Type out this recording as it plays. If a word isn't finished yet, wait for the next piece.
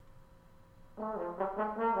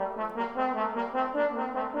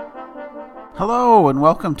Hello, and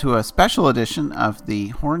welcome to a special edition of the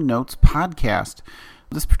Horn Notes podcast.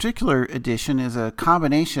 This particular edition is a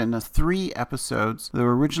combination of 3 episodes that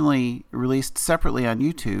were originally released separately on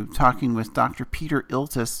YouTube, talking with Dr. Peter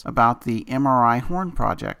Iltis about the MRI horn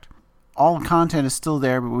project. All the content is still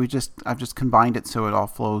there, but I've just combined it so it all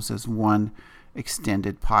flows as one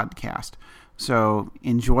extended podcast. So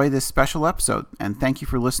enjoy this special episode, and thank you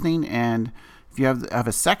for listening. And if you have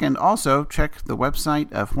a second, also check the website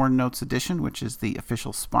of Horn Notes Edition, which is the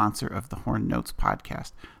official sponsor of the Horn Notes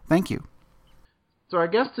podcast. Thank you. So our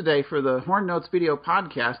guest today for the Horn Notes video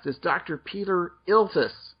podcast is Dr. Peter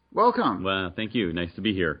Iltis. Welcome. Well, thank you. Nice to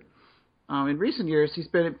be here. In recent years, he's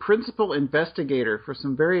been a principal investigator for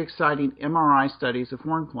some very exciting MRI studies of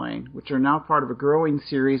horn playing, which are now part of a growing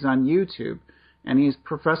series on YouTube. And he's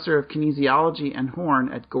professor of kinesiology and horn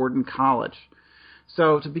at Gordon College.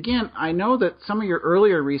 So to begin, I know that some of your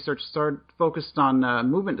earlier research focused on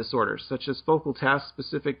movement disorders, such as focal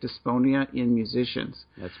task-specific dysphonia in musicians.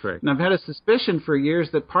 That's correct. And I've had a suspicion for years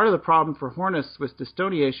that part of the problem for hornists with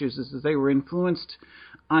dystonia issues is that they were influenced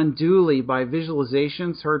unduly by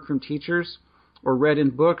visualizations heard from teachers or read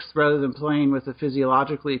in books rather than playing with a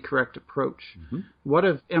physiologically correct approach. Mm-hmm. What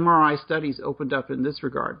have MRI studies opened up in this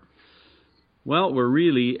regard? Well, we're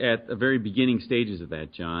really at the very beginning stages of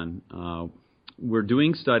that, John. We're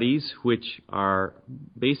doing studies which are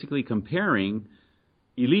basically comparing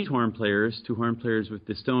elite horn players to horn players with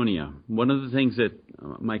dystonia. One of the things that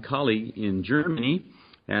my colleague in Germany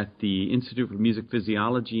at the Institute for Music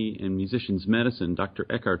Physiology and Musicians Medicine, Dr.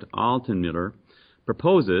 Eckhard Altenmüller,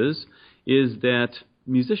 proposes is that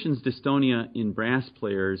musicians' dystonia in brass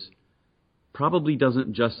players probably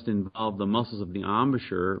doesn't just involve the muscles of the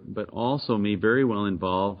embouchure, but also may very well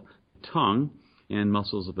involve the tongue and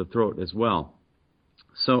muscles of the throat as well.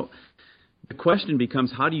 So the question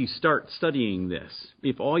becomes, how do you start studying this?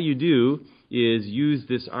 If all you do is use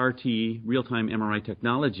this RT, real-time MRI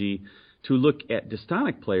technology, to look at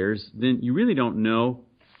dystonic players, then you really don't know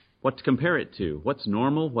what to compare it to. What's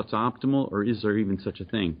normal, what's optimal, or is there even such a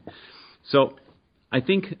thing? So I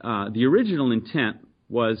think the original intent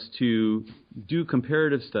was to do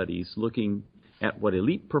comparative studies looking at what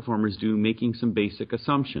elite performers do, making some basic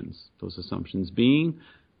assumptions. Those assumptions being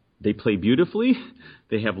they play beautifully,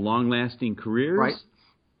 they have long-lasting careers, right,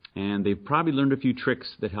 and they've probably learned a few tricks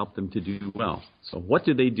that help them to do well. So what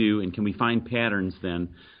do they do, and can we find patterns then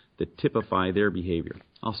that typify their behavior?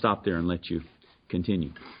 I'll stop there and let you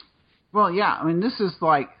continue. Well, yeah, I mean, this is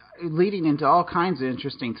like leading into all kinds of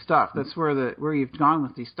interesting stuff. That's where you've gone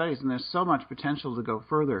with these studies, and there's so much potential to go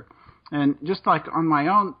further. And just like on my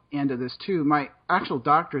own end of this too, my actual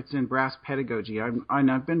doctorate's in brass pedagogy.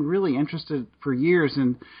 I've been really interested for years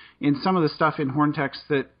in some of the stuff in horn text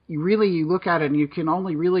that you look at it and you can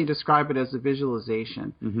only really describe it as a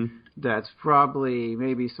visualization. Mm-hmm. That's probably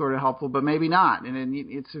maybe sort of helpful, but maybe not. And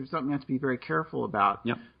it's something you have to be very careful about.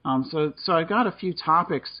 Yep. So I got a few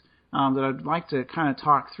topics that I'd like to kind of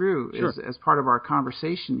talk through. Sure. as part of our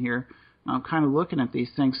conversation here, kind of looking at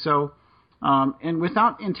these things. So. And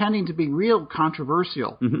without intending to be real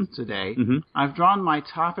controversial today, I've drawn my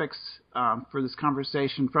topics for this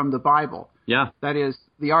conversation from the Bible. Yeah. That is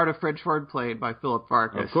The Art of French Wordplay by Philip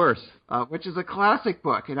Farkas. Of course. Which is a classic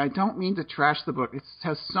book, and I don't mean to trash the book. It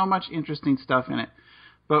has so much interesting stuff in it.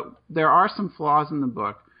 But there are some flaws in the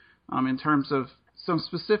book in terms of some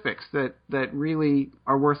specifics that really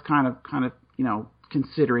are worth kind of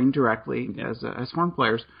considering directly as horn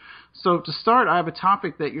players. So to start, I have a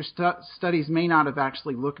topic that your studies may not have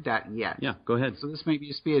actually looked at yet. Yeah, go ahead. So this may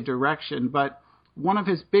just be a direction, but one of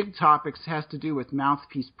his big topics has to do with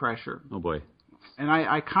mouthpiece pressure. Oh, boy. And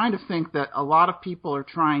I kind of think that a lot of people are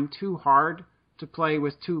trying too hard to play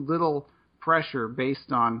with too little pressure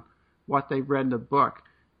based on what they've read in the book.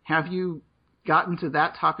 Have you gotten to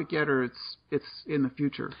that topic yet, or it's in the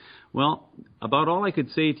future? Well, about all I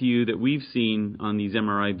could say to you that we've seen on these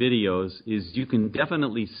MRI videos is you can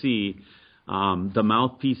definitely see the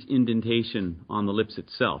mouthpiece indentation on the lips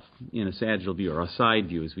itself in a sagittal view, or a side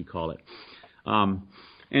view as we call it.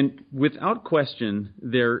 And without question,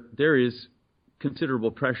 there is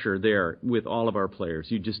considerable pressure there with all of our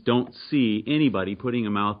players. You just don't see anybody putting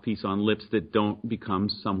a mouthpiece on lips that don't become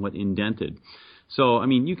somewhat indented. So, I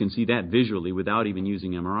mean, you can see that visually without even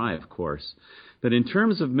using MRI, of course. But in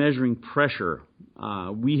terms of measuring pressure,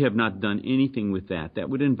 we have not done anything with that. That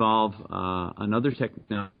would involve another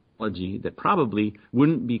technology that probably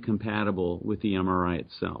wouldn't be compatible with the MRI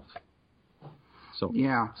itself. So,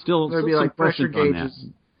 yeah, still there'd be like pressure gauges.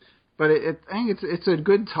 But I think it's a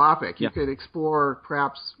good topic. You could explore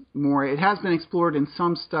perhaps more. It has been explored in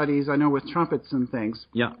some studies, I know, with trumpets and things.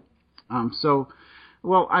 Yeah. So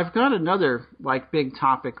Well, I've got another big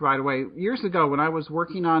topic right away. Years ago, when I was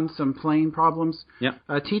working on some plane problems,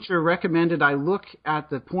 a teacher recommended I look at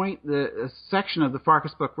the section of the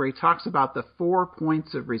Farkas book where he talks about the 4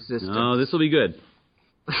 points of resistance. Oh, this will be good.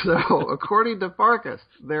 So, according to Farkas,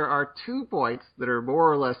 there are 2 points that are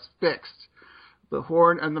more or less fixed: the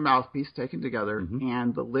horn and the mouthpiece taken together,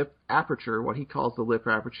 and the lip aperture, what he calls the lip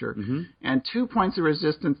aperture, and 2 points of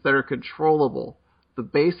resistance that are controllable: the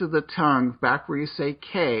base of the tongue, back where you say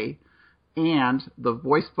K, and the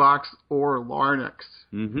voice box or larynx.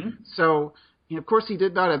 So, of course, he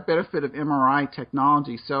did not have benefit of MRI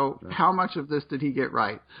technology. So, how much of this did he get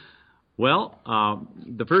right? Well,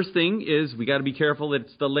 the first thing is we got to be careful that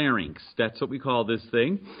it's the larynx. That's what we call this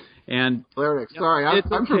thing. And larynx. Sorry, I'm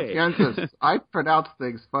from Kansas. I pronounce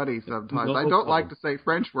things funny sometimes. I don't like to say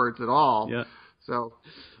French words at all. Yeah. So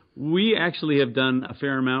we actually have done a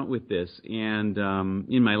fair amount with this. And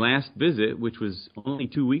in my last visit, which was only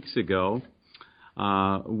 2 weeks ago,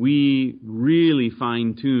 we really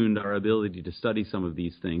fine-tuned our ability to study some of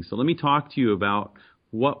these things. So let me talk to you about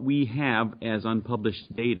what we have as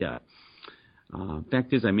unpublished data.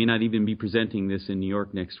 Fact is, I may not even be presenting this in New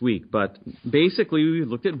York next week, but basically we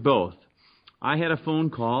looked at both. I had a phone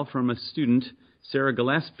call from a student, Sarah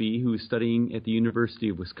Gillespie, who is studying at the University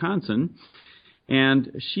of Wisconsin,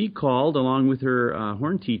 and she called along with her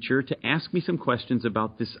horn teacher to ask me some questions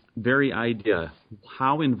about this very idea.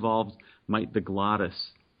 How involved might the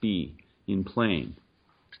glottis be in playing?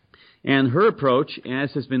 And her approach,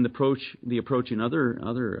 as has been the approach in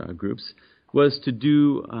other groups, was to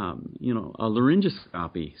do, a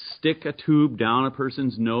laryngoscopy, stick a tube down a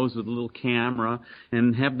person's nose with a little camera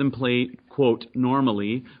and have them play, quote,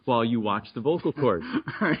 normally while you watch the vocal cords.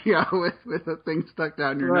 Yeah, with a thing stuck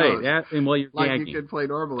down your nose. Right, and while you're gagging. You could play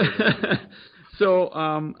normally. So,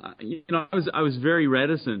 I was very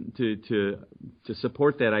reticent to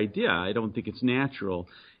support that idea. I don't think it's natural.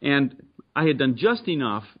 And I had done just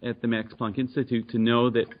enough at the Max Planck Institute to know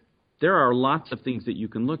that there are lots of things that you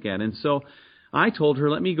can look at. And so I told her,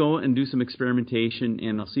 let me go and do some experimentation,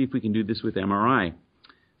 and I'll see if we can do this with MRI.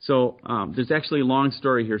 So there's actually a long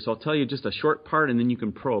story here, so I'll tell you just a short part, and then you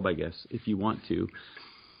can probe, I guess, if you want to.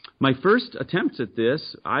 My first attempts at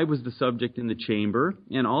this, I was the subject in the chamber,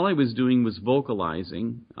 and all I was doing was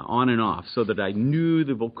vocalizing on and off so that I knew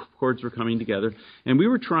the vocal cords were coming together. And we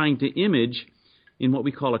were trying to image in what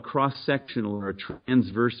we call a cross-sectional or a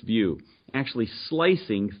transverse view, actually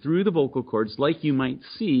slicing through the vocal cords like you might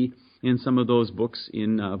see in some of those books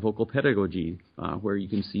in vocal pedagogy where you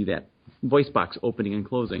can see that voice box opening and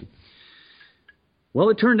closing. Well,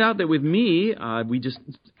 it turned out that with me, we just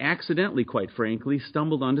accidentally, quite frankly,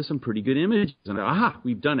 stumbled onto some pretty good images. And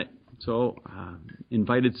we've done it. So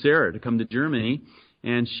invited Sarah to come to Germany,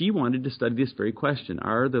 and she wanted to study this very question.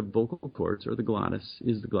 Are the vocal cords or is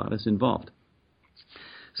the glottis involved?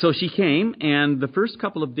 So she came, and the first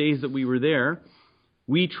couple of days that we were there,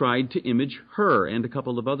 we tried to image her and a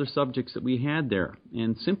couple of other subjects that we had there.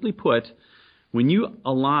 And simply put, when you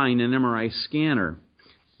align an MRI scanner,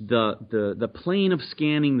 the plane of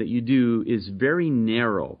scanning that you do is very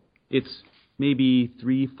narrow. It's maybe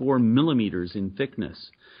 3-4 millimeters in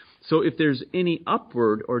thickness. So if there's any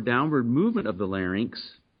upward or downward movement of the larynx,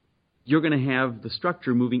 you're going to have the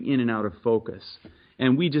structure moving in and out of focus.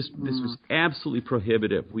 And this was absolutely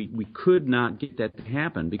prohibitive. We could not get that to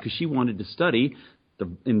happen because she wanted to study the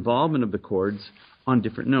involvement of the cords on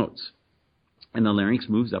different notes. And the larynx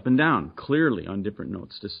moves up and down, clearly on different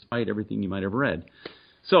notes, despite everything you might have read.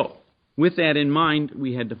 So, with that in mind,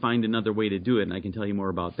 we had to find another way to do it, and I can tell you more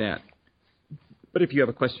about that. But if you have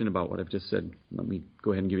a question about what I've just said, let me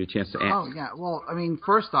go ahead and give you a chance to ask. Oh, yeah. Well,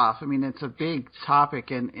 first off, it's a big topic,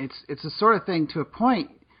 and it's the sort of thing to a point.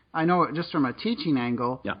 I know just from a teaching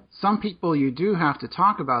angle, some people you do have to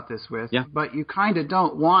talk about this with, but you kind of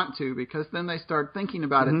don't want to because then they start thinking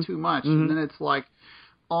about it too much, and then it's like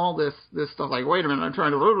all this stuff like, wait a minute, I'm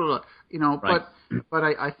trying to, right. But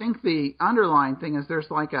I think the underlying thing is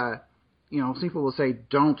there's like some people will say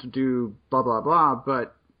don't do blah, blah, blah,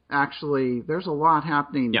 but actually there's a lot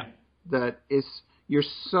happening that is, you're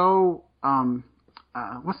so,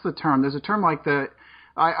 what's the term? There's a term like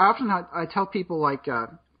I tell people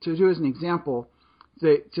to do as an example,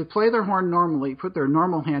 to play their horn normally, put their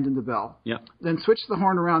normal hand in the bell. Then switch the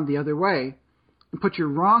horn around the other way and put your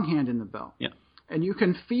wrong hand in the bell. And you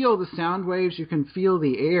can feel the sound waves, you can feel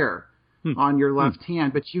the air on your left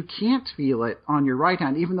hand, but you can't feel it on your right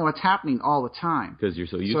hand, even though it's happening all the time. Because you're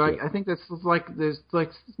so used to it. So I think that's there's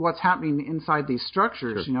what's happening inside these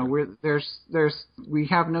structures. Sure. Where we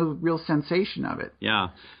have no real sensation of it. Yeah.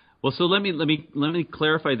 Well, so let me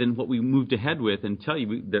clarify then what we moved ahead with and tell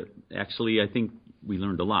you that actually I think we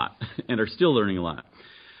learned a lot and are still learning a lot.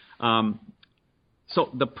 So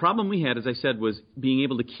the problem we had, as I said, was being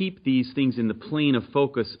able to keep these things in the plane of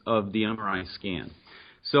focus of the MRI scan.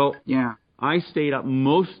 So I stayed up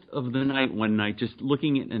most of the night one night just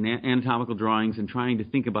looking at anatomical drawings and trying to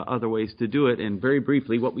think about other ways to do it. And very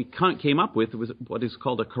briefly, what we came up with was what is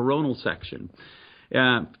called a coronal section.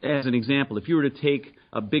 As an example, if you were to take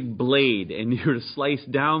a big blade and you were to slice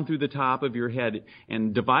down through the top of your head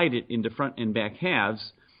and divide it into front and back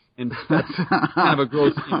halves, and that's kind of a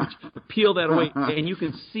gross image, but peel that away, and you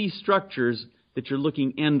can see structures that you're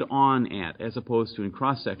looking end-on at as opposed to in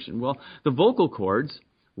cross-section. Well, the vocal cords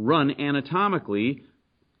run anatomically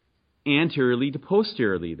anteriorly to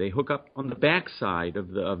posteriorly. They hook up on the back side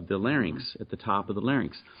of the larynx, at the top of the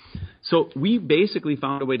larynx. So we basically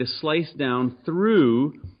found a way to slice down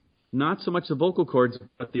through not so much the vocal cords,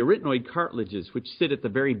 but the arytenoid cartilages, which sit at the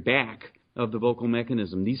very back of the vocal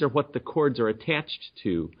mechanism. These are what the cords are attached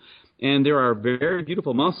to. And there are very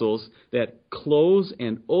beautiful muscles that close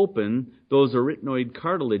and open those arytenoid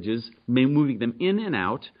cartilages, moving them in and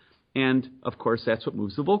out. And, of course, that's what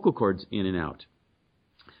moves the vocal cords in and out.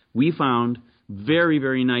 We found very,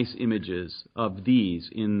 very nice images of these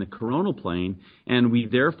in the coronal plane, and we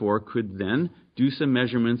therefore could then do some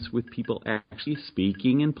measurements with people actually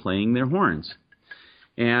speaking and playing their horns.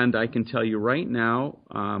 And I can tell you right now,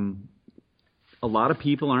 a lot of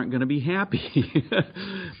people aren't going to be happy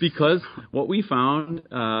because what we found,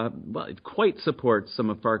 it quite supports some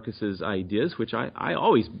of Farkas's ideas, which I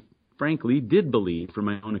always, frankly, did believe from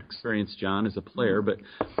my own experience, John, as a player. But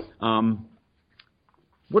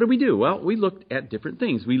what did we do? Well, we looked at different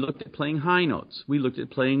things. We looked at playing high notes. We looked at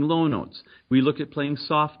playing low notes. We looked at playing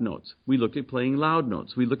soft notes. We looked at playing loud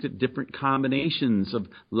notes. We looked at different combinations of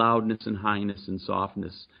loudness and highness and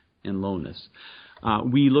softness and lowness.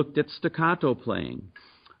 We looked at staccato playing.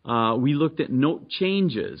 We looked at note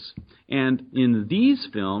changes. And in these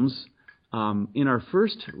films, in our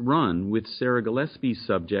first run with Sarah Gillespie's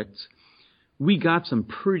subjects, we got some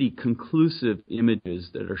pretty conclusive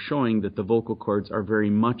images that are showing that the vocal cords are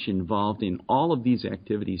very much involved in all of these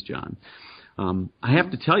activities, John. I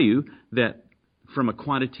have to tell you that from a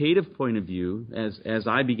quantitative point of view, as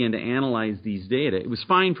I began to analyze these data, it was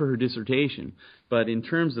fine for her dissertation, but in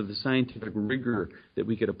terms of the scientific rigor that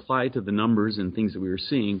we could apply to the numbers and things that we were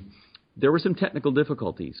seeing, there were some technical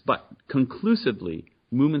difficulties. But conclusively,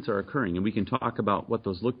 movements are occurring, and we can talk about what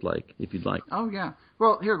those looked like, if you'd like. Oh, yeah.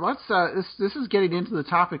 Well, here, let's. This is getting into the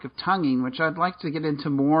topic of tonguing, which I'd like to get into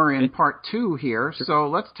more in part 2 here. Sure. So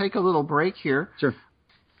let's take a little break here. Sure.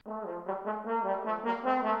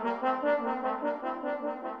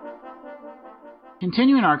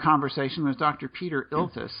 Continuing our conversation with Dr. Peter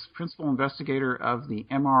Iltis, principal investigator of the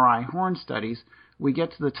MRI horn studies, we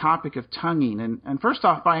get to the topic of tonguing. And first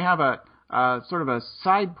off, I have a sort of a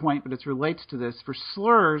side point, but it relates to this. For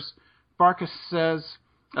slurs, Farkas says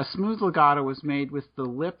a smooth legato is made with the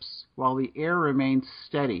lips while the air remains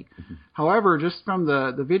steady. Mm-hmm. However, just from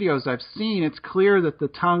the videos I've seen, it's clear that the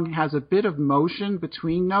tongue has a bit of motion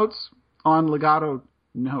between notes on legato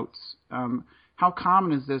notes. How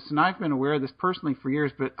common is this? And I've been aware of this personally for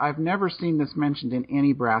years, but I've never seen this mentioned in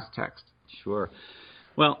any brass text. Sure.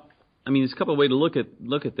 Well, I mean, there's a couple of ways to look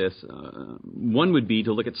at this. One would be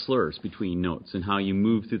to look at slurs between notes and how you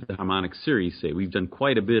move through the harmonic series, say. We've done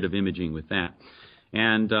quite a bit of imaging with that.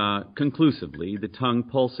 And conclusively, the tongue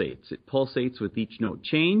pulsates. It pulsates with each note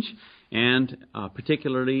change, and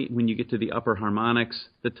particularly when you get to the upper harmonics,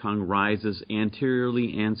 the tongue rises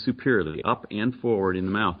anteriorly and superiorly, up and forward in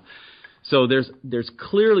the mouth. So there's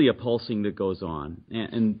clearly a pulsing that goes on,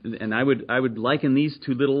 and I would liken these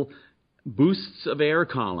to little boosts of air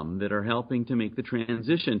column that are helping to make the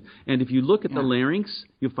transition. And if you look at the larynx,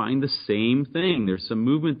 you'll find the same thing. There's some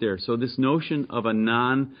movement there. So this notion of a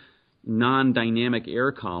non-dynamic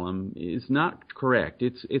air column is not correct.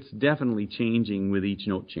 It's definitely changing with each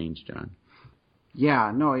note change, John.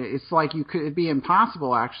 Yeah, no, it's like it'd be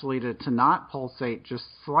impossible actually to not pulsate just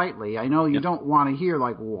slightly. I know you don't want to hear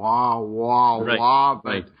like wah, wah, wah,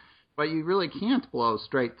 but you really can't blow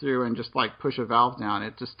straight through and just like push a valve down.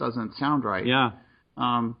 It just doesn't sound right. Yeah.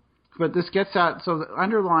 But this gets at, so the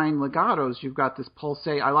underlying legatos, you've got this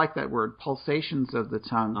I like that word, pulsations of the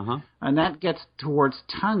tongue. And that gets towards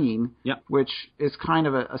tonguing, which is kind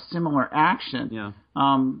of a similar action. Yeah.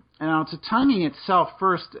 And now to tonguing itself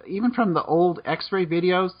first, even from the old X-ray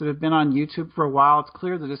videos that have been on YouTube for a while, it's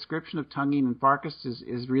clear the description of tonguing in Farkas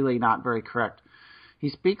is really not very correct. He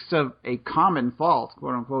speaks of a common fault,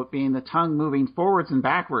 quote unquote, being the tongue moving forwards and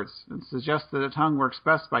backwards, and suggests that the tongue works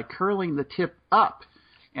best by curling the tip up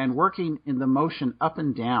and working in the motion up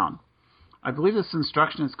and down. I believe this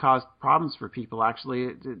instruction has caused problems for people, actually.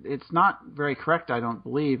 It's not very correct, I don't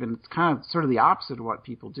believe, and it's kind of sort of the opposite of what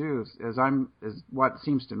people do, as what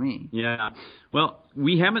seems to me. Yeah. Well,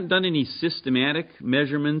 we haven't done any systematic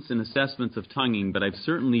measurements and assessments of tonguing, but I've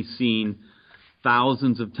certainly seen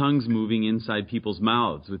thousands of tongues moving inside people's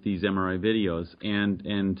mouths with these MRI videos.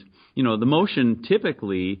 And you know, the motion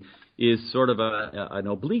typically is sort of an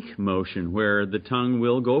oblique motion where the tongue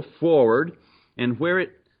will go forward, and where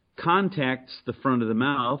it contacts the front of the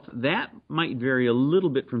mouth, that might vary a little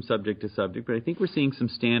bit from subject to subject, but I think we're seeing some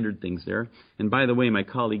standard things there. And by the way, my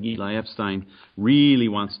colleague Eli Epstein really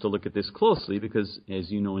wants to look at this closely because,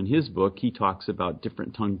 as you know, in his book, he talks about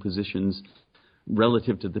different tongue positions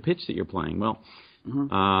relative to the pitch that you're playing. Well,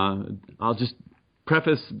 I'll just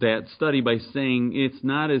preface that study by saying it's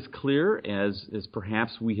not as clear as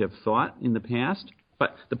perhaps we have thought in the past.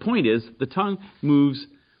 But the point is, the tongue moves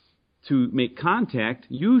to make contact,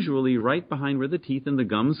 usually right behind where the teeth and the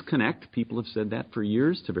gums connect. People have said that for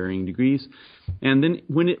years to varying degrees. And then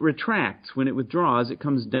when it retracts, when it withdraws, it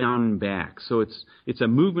comes down and back. So it's a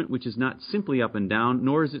movement which is not simply up and down,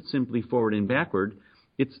 nor is it simply forward and backward.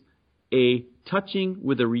 It's a touching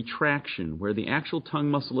with a retraction, where the actual tongue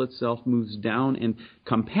muscle itself moves down and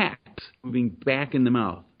compacts, moving back in the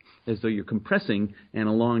mouth, as though you're compressing an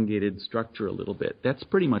elongated structure a little bit. That's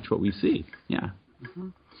pretty much what we see. Yeah. Mm-hmm.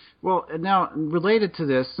 Well, now, related to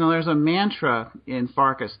this, there's a mantra in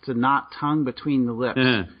Farkas to not tongue between the lips.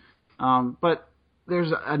 But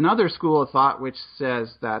there's another school of thought which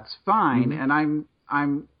says that's fine, and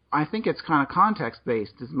I think it's kind of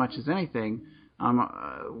context-based as much as anything.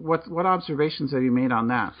 What observations have you made on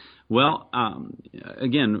that? Well,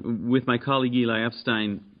 again, with my colleague Eli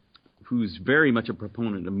Epstein, who's very much a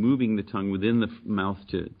proponent of moving the tongue within the mouth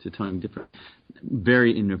to tongue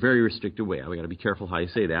in a very restricted way. I've got to be careful how I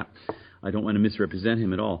say that. I don't want to misrepresent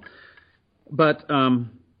him at all. But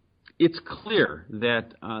it's clear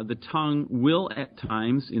that the tongue will at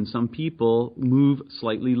times, in some people, move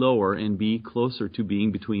slightly lower and be closer to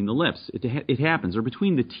being between the lips. It happens, or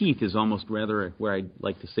between the teeth is almost rather where I'd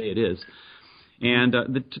like to say it is. And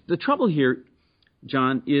the trouble here,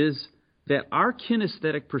 John, is that our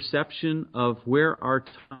kinesthetic perception of where our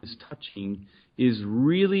tongue is touching is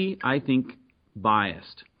really, I think,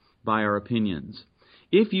 biased by our opinions.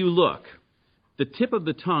 If you look, the tip of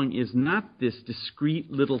the tongue is not this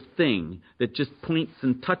discrete little thing that just points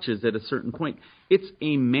and touches at a certain point. It's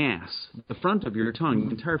a mass. The front of your tongue,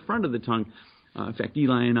 the entire front of the tongue, in fact,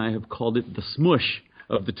 Eli and I have called it the smush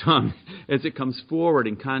of the tongue as it comes forward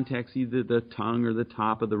and contacts either the tongue or the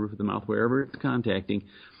top of the roof of the mouth, wherever it's contacting.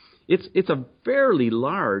 It's a fairly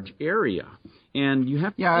large area, and you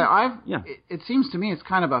have to... It seems to me it's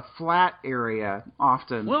kind of a flat area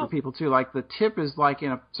often for people, too. Like the tip is like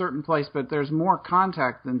in a certain place, but there's more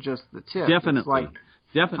contact than just the tip. Definitely.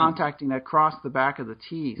 It's like contacting across the back of the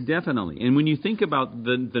teeth. Definitely. And when you think about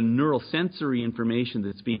the neural sensory information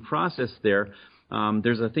that's being processed there,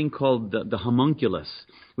 there's a thing called the homunculus,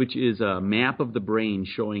 which is a map of the brain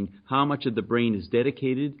showing how much of the brain is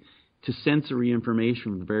dedicated to sensory information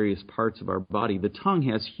from the various parts of our body. The tongue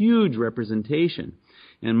has huge representation.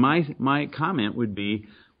 And my comment would be,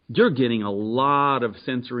 you're getting a lot of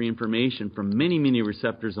sensory information from many, many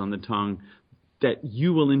receptors on the tongue that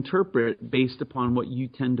you will interpret based upon what you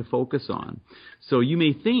tend to focus on. So you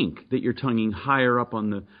may think that you're tonguing higher up on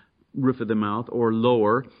the roof of the mouth or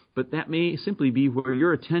lower, but that may simply be where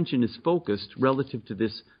your attention is focused relative to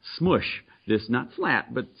this smush, this not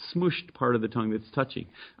flat, but smushed part of the tongue that's touching.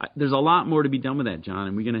 There's a lot more to be done with that, John,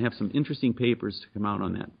 and we're going to have some interesting papers to come out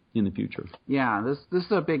on that in the future. Yeah, this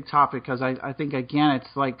is a big topic because I think, again, it's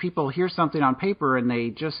like people hear something on paper and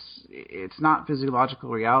it's not physiological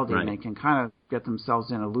reality, right, and they can kind of get themselves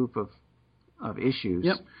in a loop of issues.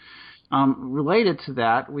 Yep. Related to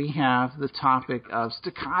that, we have the topic of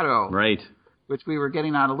staccato, right, which we were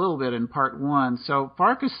getting at a little bit in part one. So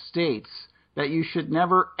Farkas states that you should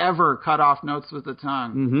never, ever cut off notes with the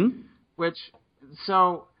tongue,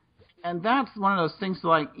 and that's one of those things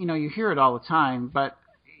like, you hear it all the time, but,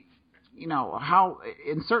 how,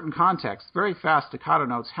 in certain contexts, very fast staccato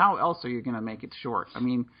notes, how else are you going to make it short? I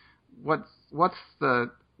mean, what's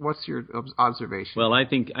your observation? Well, I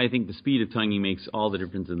think the speed of tonguing makes all the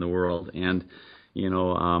difference in the world, and,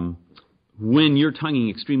 when you're tonguing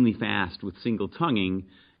extremely fast with single tonguing,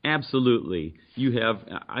 absolutely.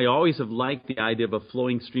 I always have liked the idea of a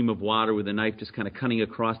flowing stream of water with a knife just kind of cutting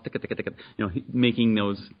across, making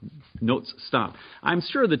those notes stop. I'm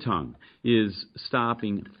sure the tongue is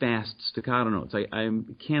stopping fast staccato notes. I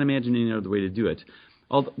can't imagine any other way to do it.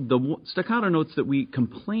 The staccato notes that we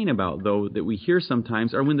complain about, though, that we hear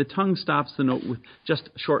sometimes, are when the tongue stops the note with just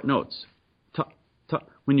short notes.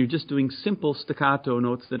 when you're just doing simple staccato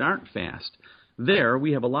notes that aren't fast. There,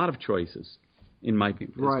 we have a lot of choices, in my view,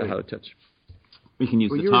 as to how to touch. We can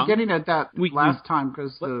use the tongue. You were getting at that last time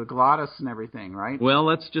because the glottis and everything, right? Well,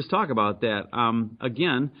 let's just talk about that.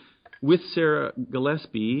 Again, with Sarah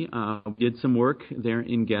Gillespie, we did some work there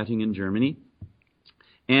in Göttingen, Germany.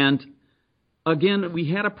 And again, we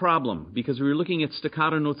had a problem because we were looking at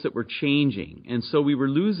staccato notes that were changing. And so we were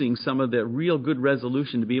losing some of the real good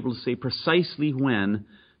resolution to be able to say precisely when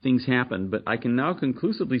things happened. But I can now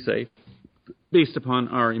conclusively say, based upon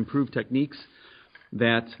our improved techniques,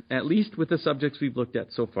 that at least with the subjects we've looked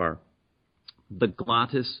at so far, the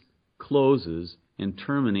glottis closes and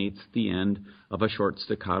terminates the end of a short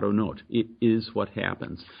staccato note. It is what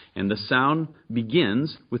happens. And the sound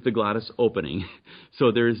begins with the glottis opening.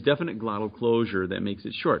 So there is definite glottal closure that makes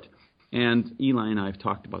it short. And Eli and I have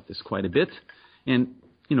talked about this quite a bit. And,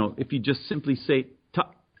 if you just simply say,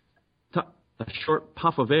 ta, ta, a short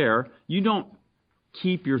puff of air, you don't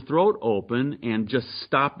keep your throat open and just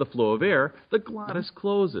stop the flow of air. The glottis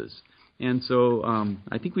closes. And so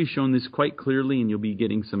I think we've shown this quite clearly, and you'll be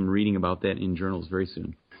getting some reading about that in journals very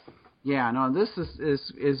soon. Yeah, no, this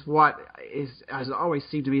is what has always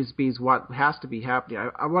seemed to me to be what has to be happening.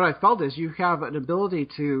 What I felt is you have an ability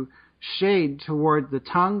to shade toward the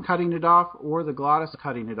tongue cutting it off or the glottis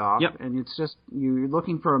cutting it off. Yep. And it's just you're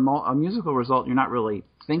looking for a musical result. You're not really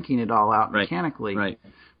thinking it all out mechanically. Right.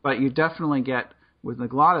 But you definitely get... With the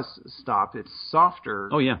glottis stopped, it's softer.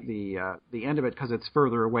 Oh, yeah. The end of it because it's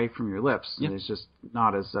further away from your lips. Yeah. And it's just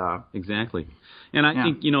not as... Exactly. And I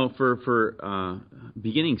think, for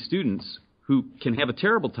beginning students who can have a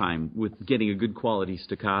terrible time with getting a good quality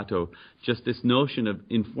staccato, just this notion of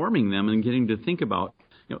informing them and getting to think about,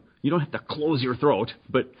 you don't have to close your throat,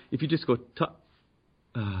 but if you just go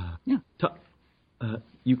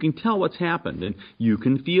you can tell what's happened and you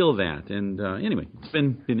can feel that. And anyway, it's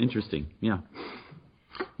been interesting. Yeah.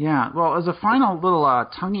 Yeah, well, as a final little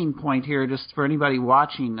tonguing point here, just for anybody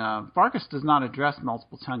watching, Farkas does not address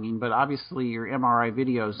multiple tonguing, but obviously your MRI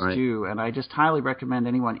videos do, and I just highly recommend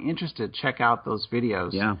anyone interested check out those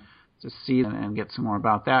videos to see and get some more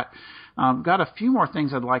about that. Got a few more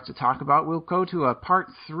things I'd like to talk about. We'll go to a part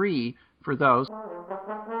 3 for those.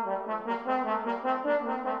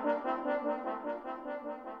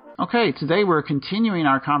 Okay, today we're continuing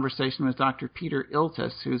our conversation with Dr. Peter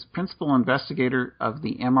Iltis, who's principal investigator of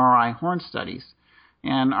the MRI horn studies.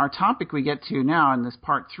 And our topic we get to now in this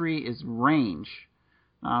part 3 is range,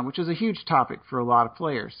 which is a huge topic for a lot of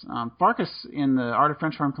players. Farkas, in the Art of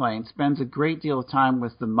French Horn Playing, spends a great deal of time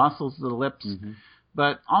with the muscles of the lips,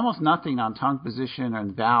 but almost nothing on tongue position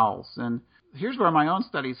and vowels. And here's where my own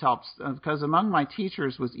studies helps, because among my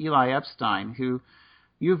teachers was Eli Epstein, who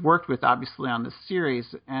you've worked with, obviously, on this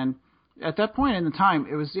series. And at that point in the time,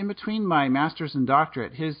 it was in between my master's and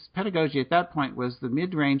doctorate. His pedagogy at that point was the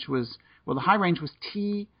mid-range was, the high range was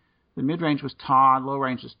T, the mid-range was Ta, low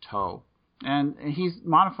range was To. And he's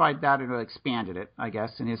modified that and expanded it, I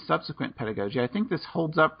guess, in his subsequent pedagogy. I think this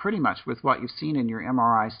holds up pretty much with what you've seen in your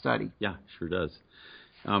MRI study. Yeah, sure does.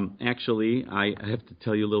 Actually, I have to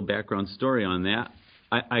tell you a little background story on that.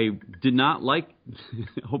 I did not like,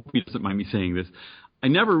 I hope he doesn't mind me saying this, I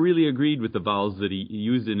never really agreed with the vowels that he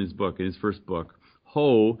used in his book, in his first book.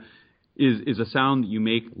 Ho is a sound that you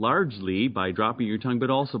make largely by dropping your tongue, but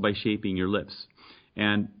also by shaping your lips.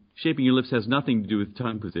 And shaping your lips has nothing to do with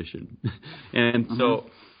tongue position. And so,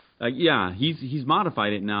 he's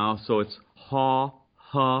modified it now, so it's ha,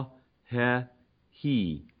 ha, he,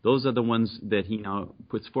 he. Those are the ones that he now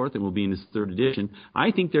puts forth and will be in his 3rd edition. I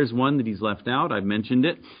think there's one that he's left out. I've mentioned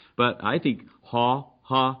it. But I think ha,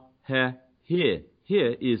 ha, he. He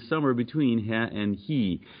is somewhere between he and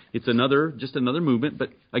he. It's just another movement, but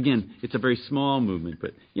again, it's a very small movement.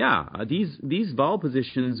 But yeah, these vowel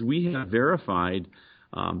positions we have verified.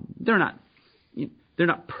 There's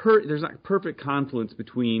not perfect confluence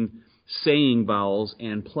between saying vowels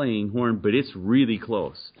and playing horn, but it's really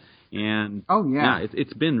close. And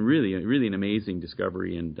it's been really an amazing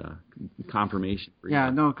discovery and confirmation.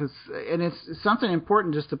 And it's something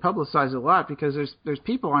important just to publicize a lot, because there's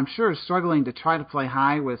people I'm sure struggling to try to play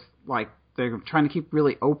high with, like, they're trying to keep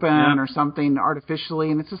really open or something artificially,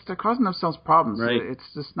 and it's just they're causing themselves problems. Right. It's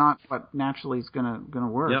just not what naturally is gonna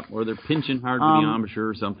work. Yep. Or they're pinching hard with the embouchure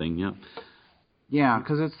or something. Yep. Yeah,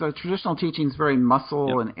 because it's the traditional teaching is very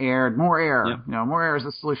muscle and air, more air. Yep. More air is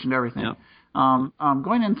the solution to everything. Yep.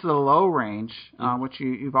 Going into the low range, which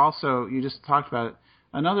you just talked about,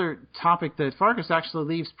 another topic that Farkas actually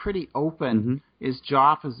leaves pretty open is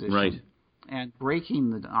jaw position and breaking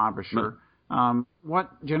the embouchure.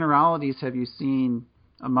 What generalities have you seen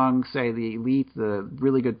among, say, the elite, the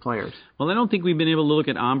really good players? Well, I don't think we've been able to look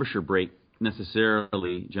at embouchure break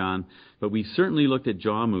necessarily, John, but we certainly looked at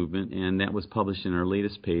jaw movement, and that was published in our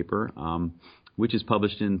latest paper, which is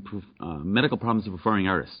published in Medical Problems of Performing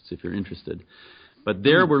Artists, if you're interested. But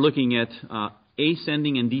there we're looking at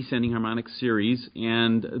ascending and descending harmonic series,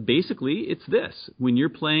 and basically it's this. When you're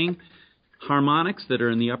playing harmonics that are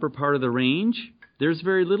in the upper part of the range, there's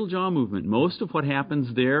very little jaw movement. Most of what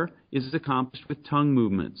happens there is accomplished with tongue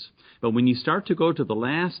movements. But when you start to go to the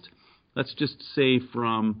last, let's just say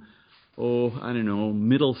from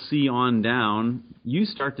middle C on down, you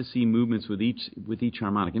start to see movements with each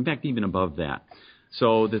harmonic. In fact, even above that.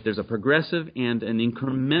 So that there's a progressive and an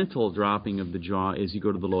incremental dropping of the jaw as you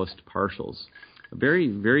go to the lowest partials. Very,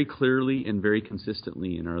 very clearly and very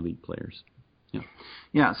consistently in our elite players. Yeah.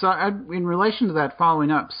 Yeah, so in relation to that,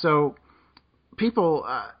 following up, so people,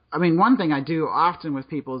 one thing I do often with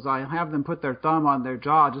people is I have them put their thumb on their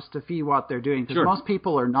jaw just to see what they're doing. Because most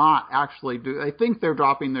people are not actually they think they're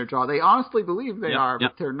dropping their jaw. They honestly believe they are,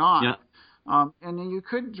 but they're not. Yeah. And then you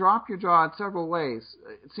could drop your jaw in several ways.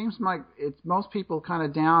 It seems like most people kind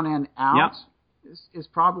of down and out is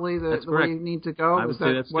probably the way you need to go. I would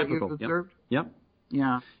say that's what typical. you've observed? Yep.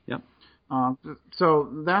 Yeah. Yep. So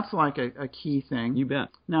that's like a key thing. You bet.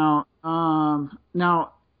 Now,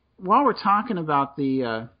 while we're talking about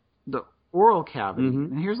the oral cavity,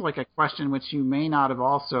 and here's like a question which you may not have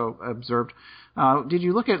also observed. Did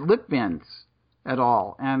you look at lip bends at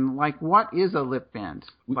all? And like, what is a lip bend?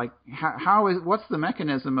 Like, what's the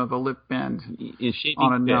mechanism of a lip bend is shaping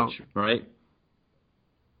on a pitch, note? Right?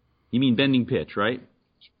 You mean bending pitch, right?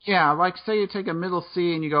 Yeah, like say you take a middle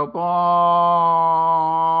C and you go, blah,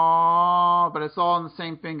 but it's all in the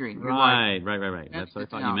same fingering. Right. That's what I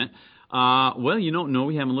thought you meant. Well, no,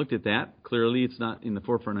 we haven't looked at that. Clearly, it's not in the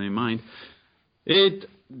forefront of my mind. It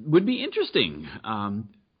would be interesting.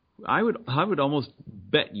 I would almost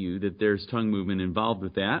bet you that there's tongue movement involved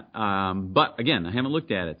with that. But again, I haven't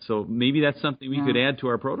looked at it, so maybe that's something we could add to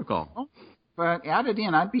our protocol. Oh, but add it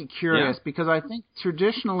in. I'd be curious because I think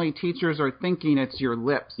traditionally teachers are thinking it's your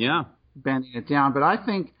lips bending it down, but I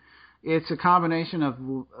think it's a combination of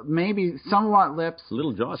maybe somewhat lips, a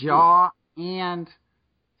little jaw and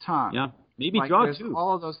tongue. Yeah, maybe like jaw too.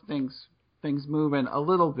 All of those things moving a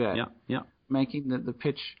little bit. Yeah. Making the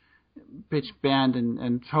pitch bend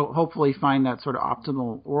and hopefully find that sort of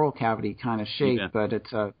optimal oral cavity kind of shape. But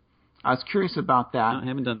it's I was curious about that. No, I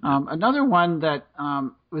haven't done that. Another one that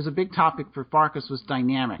was a big topic for Farkas was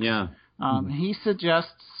dynamics. Yeah. He suggests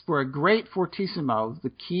for a great fortissimo, the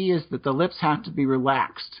key is that the lips have to be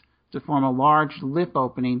relaxed to form a large lip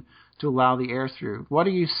opening to allow the air through. What do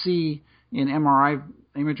you see in MRI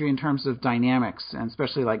imagery in terms of dynamics, and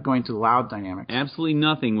especially like going to loud dynamics? Absolutely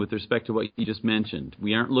nothing with respect to what you just mentioned.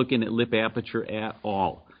 We aren't looking at lip aperture at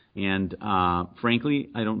all. And frankly,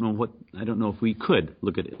 I don't know if we could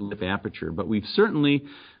look at lip aperture, but we've certainly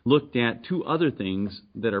looked at two other things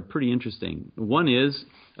that are pretty interesting. One is,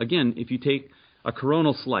 again, if you take a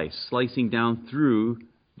coronal slicing down through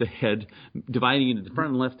the head, dividing into the front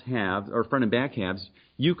and left halves, or front and back halves,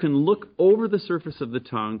 you can look over the surface of the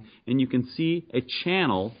tongue and you can see a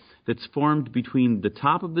channel that's formed between the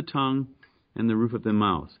top of the tongue and the roof of the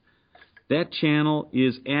mouth. That channel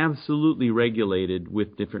is absolutely regulated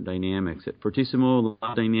with different dynamics. At fortissimo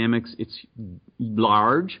dynamics, it's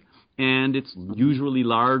large, and it's usually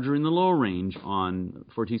larger in the low range on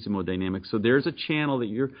fortissimo dynamics. So there's a channel that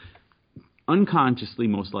you're unconsciously,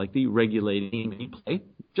 most likely, regulating when you play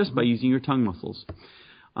just by using your tongue muscles.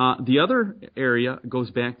 The other area goes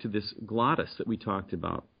back to this glottis that we talked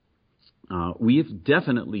about. We have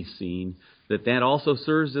definitely seen that also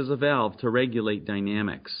serves as a valve to regulate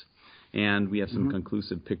dynamics. And we have some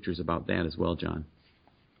conclusive pictures about that as well, John.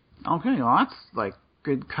 Okay, well, that's like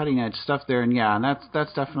good cutting-edge stuff there. And, and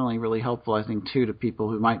that's definitely really helpful, I think, too, to people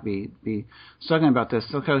who might be struggling about this.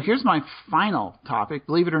 So here's my final topic,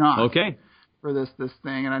 believe it or not. Okay. For this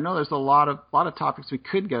thing. And I know there's a lot of topics we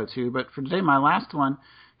could go to, but for today, my last one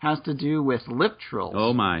has to do with lip trills.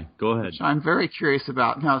 Oh, my. Go ahead. Which I'm very curious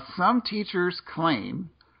about. Now, some teachers claim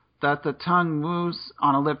that the tongue moves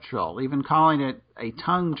on a lip trill, even calling it a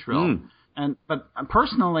tongue trill. But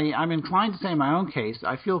personally, I'm inclined to say in my own case,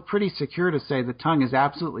 I feel pretty secure to say the tongue is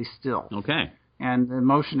absolutely still. Okay. And the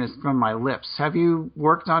motion is from my lips. Have you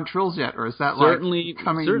worked on trills yet, or is that certainly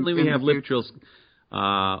coming? Certainly, we have lip trills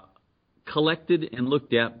collected and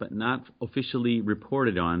looked at, but not officially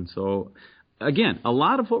reported on. So, again, a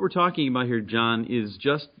lot of what we're talking about here, John, is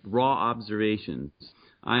just raw observations.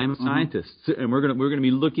 I am a scientist, and we're going to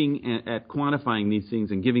be looking at quantifying these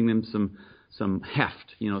things and giving them some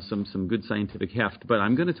heft, some good scientific heft. But I'll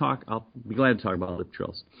be glad to talk about lip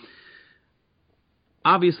trills.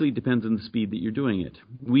 Obviously, it depends on the speed that you're doing it.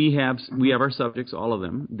 We have our subjects, all of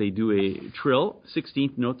them. They do a trill,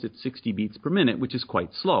 16th notes at 60 beats per minute, which is quite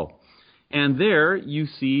slow. And there you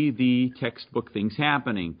see the textbook things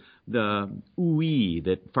happening. The ooh-ee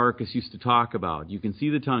that Farkas used to talk about. You can see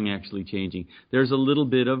the tongue actually changing. There's a little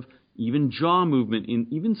bit of even jaw movement in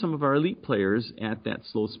even some of our elite players at that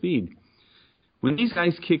slow speed. When these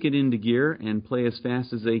guys kick it into gear and play as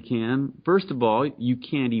fast as they can, first of all, you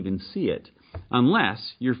can't even see it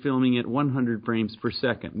unless you're filming at 100 frames per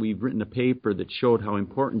second. We've written a paper that showed how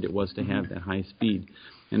important it was to have that high speed.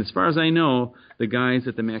 And as far as I know, the guys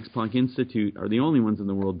at the Max Planck Institute are the only ones in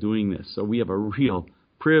the world doing this. So we have a real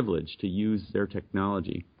privilege to use their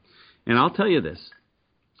technology. And I'll tell you this,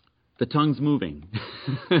 the tongue's moving.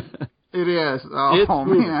 It is. Oh, it's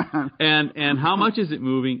moving. Man. And how much is it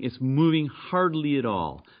moving? It's moving hardly at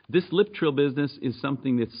all. This lip trill business is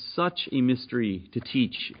something that's such a mystery to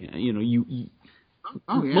teach.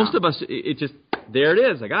 Most of us, it just, there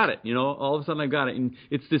it is, I got it. All of a sudden I got it. And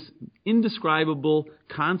it's this indescribable,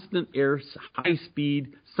 constant air, high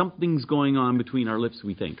speed, something's going on between our lips,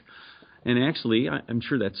 we think. And actually, I'm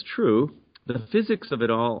sure that's true. The physics of it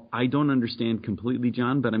all, I don't understand completely,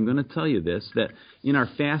 John, but I'm going to tell you this, that in our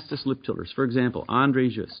fastest lip tillers, for example, Andre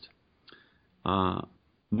Just,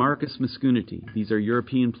 Marcus Mascunity, these are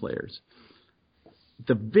European players,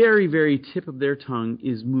 the very, very tip of their tongue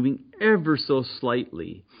is moving ever so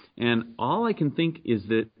slightly. And all I can think is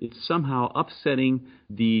that it's somehow upsetting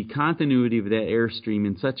the continuity of that airstream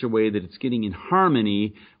in such a way that it's getting in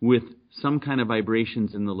harmony with some kind of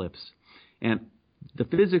vibrations in the lips. And the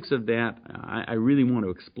physics of that, I really want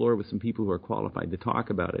to explore with some people who are qualified to talk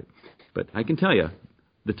about it. But I can tell you,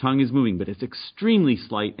 the tongue is moving, but it's extremely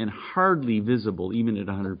slight and hardly visible, even at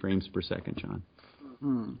 100 frames per second, John.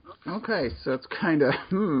 Okay, so it's kind of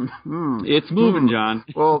It's moving, John.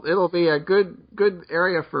 Well, it'll be a good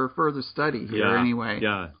area for further study here anyway.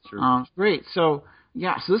 Yeah, sure. Great. So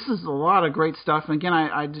this is a lot of great stuff. And again,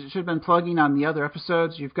 I should have been plugging on the other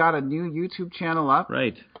episodes. You've got a new YouTube channel up.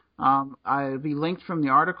 Right. It'll be linked from the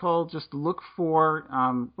article. Just look for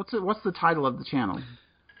what's the title of the channel?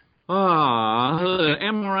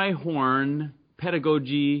 MRI Horn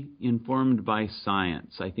Pedagogy Informed by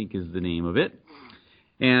Science, I think is the name of it.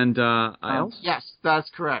 And yes,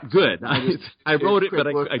 that's correct. Good. I wrote it, but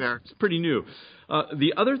it's pretty new.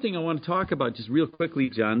 The other thing I want to talk about just real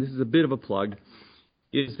quickly, John, this is a bit of a plug,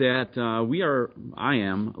 is that I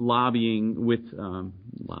am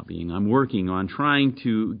I'm working on trying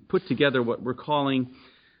to put together what we're calling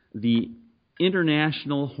the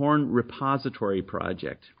International Horn Repository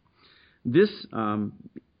Project. This,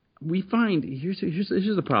 we find, here's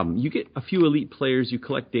the problem. You get a few elite players, you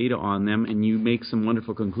collect data on them, and you make some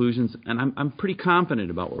wonderful conclusions, and I'm pretty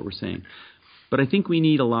confident about what we're saying. But I think we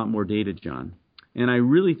need a lot more data, John. And I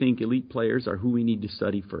really think elite players are who we need to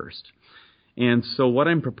study first. And so what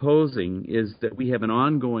I'm proposing is that we have an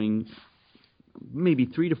ongoing, maybe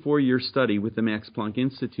 3 to 4 year study with the Max Planck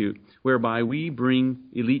Institute, whereby we bring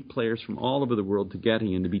elite players from all over the world to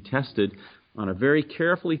Göttingen to be tested on a very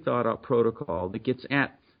carefully thought out protocol that gets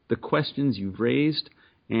at the questions you've raised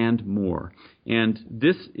and more. And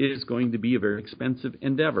this is going to be a very expensive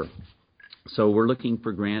endeavor. So we're looking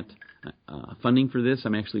for grant funding for this.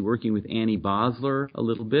 I'm actually working with Annie Bosler a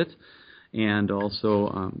little bit. And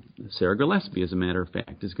also Sarah Gillespie, as a matter of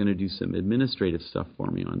fact, is going to do some administrative stuff for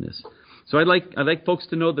me on this. So I'd like folks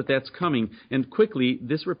to know that that's coming. And quickly,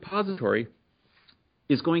 this repository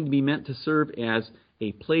is going to be meant to serve as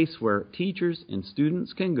a place where teachers and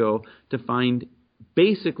students can go to find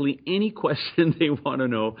basically any question they want to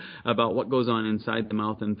know about what goes on inside the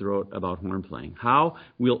mouth and throat about horn playing. How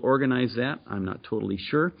we'll organize that, I'm not totally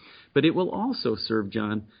sure. But it will also serve,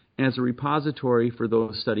 John, as a repository for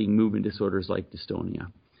those studying movement disorders like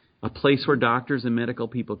dystonia. A place where doctors and medical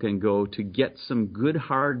people can go to get some good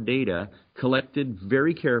hard data collected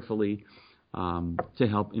very carefully to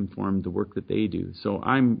help inform the work that they do. So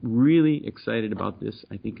I'm really excited about this.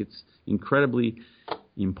 I think it's incredibly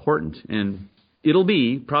important. And it'll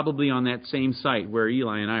be probably on that same site where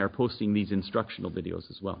Eli and I are posting these instructional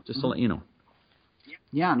videos as well, just to let you know.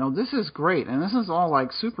 Yeah, no, this is great, and this is all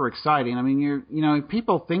like super exciting. I mean,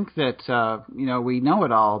 people think that we know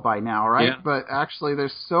it all by now, right? Yeah. But actually,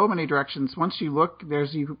 there's so many directions. Once you look,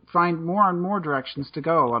 you find more and more directions to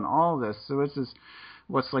go on all of this. So this is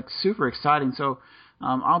what's like super exciting. So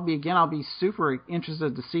I'll be super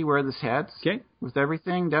interested to see where this heads. Okay. With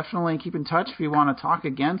everything, definitely keep in touch if you want to talk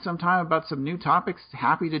again sometime about some new topics.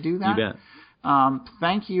 Happy to do that. You bet.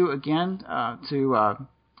 Thank you again to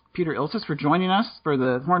Peter Iltis for joining us for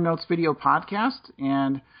the Horn Notes video podcast,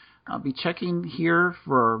 and I'll be checking here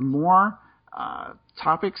for more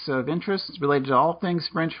topics of interest related to all things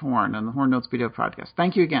French horn on the Horn Notes video podcast.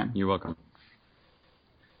 Thank you again. You're welcome.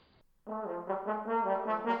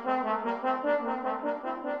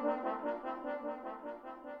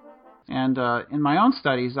 And in my own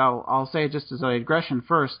studies, I'll say just as a digression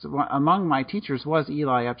first, among my teachers was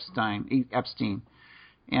Eli Epstein.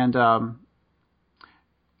 And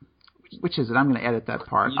which is it? I'm going to edit that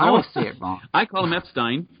part. I always say it wrong. I call him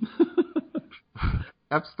Epstein.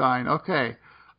 Epstein, okay.